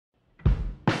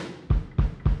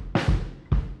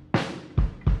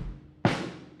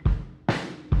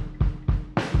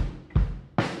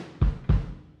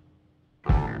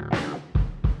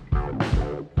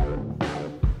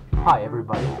Hi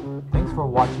everybody, thanks for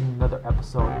watching another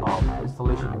episode of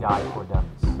Installation Guide for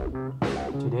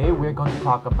Dummies. Today we're going to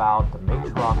talk about the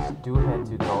matrox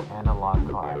Dualhead2Go analog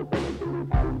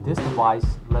card. This device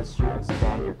lets you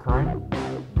expand your current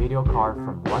video card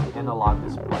from one analog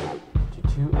display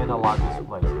to two analog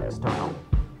displays externally,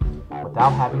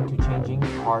 without having to changing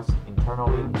parts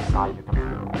internally inside your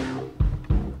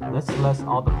computer. Let's list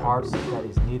all the parts that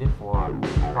is needed for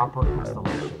proper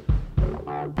installation.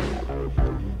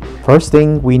 First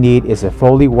thing we need is a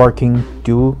fully working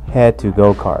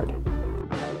Dualhead2Go card.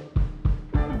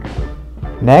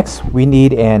 Next, we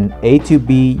need an A to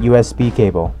B USB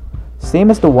cable, same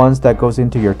as the ones that goes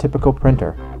into your typical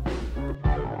printer.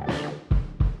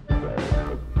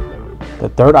 The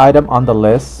third item on the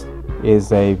list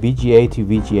is a VGA to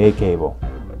VGA cable.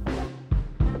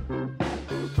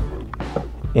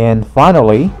 And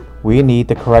finally, we need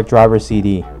the correct driver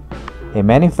CD. A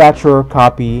manufacturer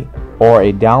copy or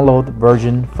a download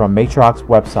version from Matrox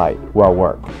website will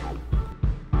work.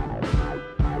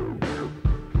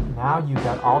 Now you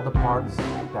got all the parts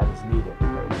that is needed.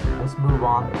 Let's move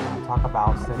on and talk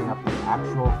about setting up the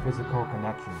actual physical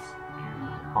connections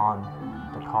on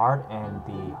the card and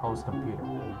the host computer.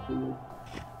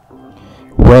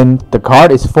 When the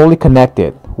card is fully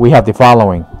connected, we have the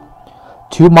following.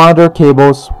 Two monitor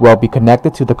cables will be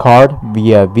connected to the card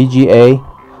via VGA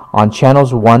on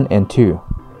channels 1 and 2.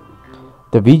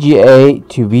 The VGA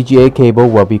to VGA cable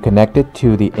will be connected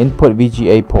to the input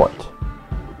VGA port.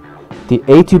 The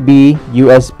A to B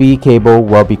USB cable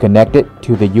will be connected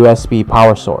to the USB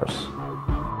power source.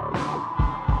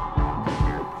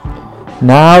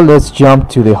 Now let's jump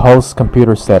to the host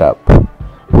computer setup.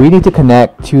 We need to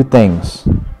connect two things.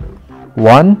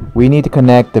 One, we need to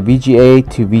connect the VGA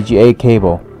to VGA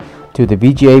cable to the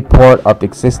VGA port of the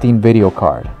existing video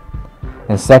card.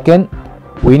 And second,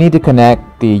 we need to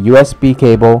connect the USB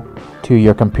cable to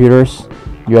your computer's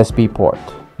USB port.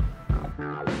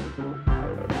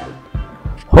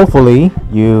 Hopefully,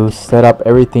 you set up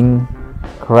everything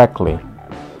correctly.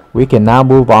 We can now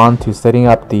move on to setting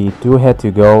up the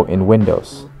Dualhead2Go in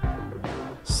Windows.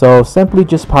 So simply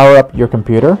just power up your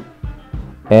computer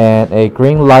and a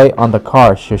green light on the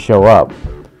card should show up,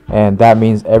 and that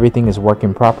means everything is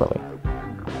working properly.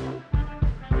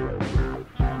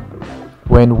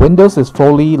 When Windows is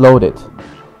fully loaded,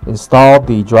 install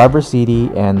the driver CD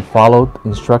and follow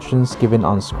instructions given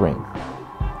on screen.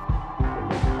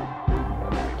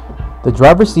 The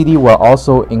driver CD will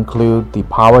also include the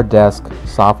PowerDesk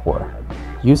software.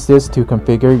 Use this to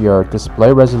configure your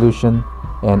display resolution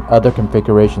and other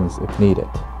configurations if needed.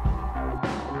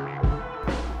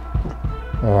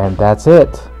 And that's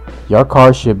it. Your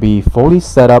card should be fully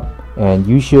set up and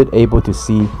you should able to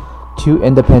see two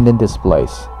independent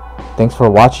displays. Thanks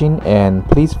for watching, and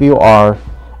please view our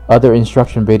other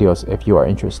instruction videos if you are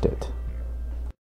interested.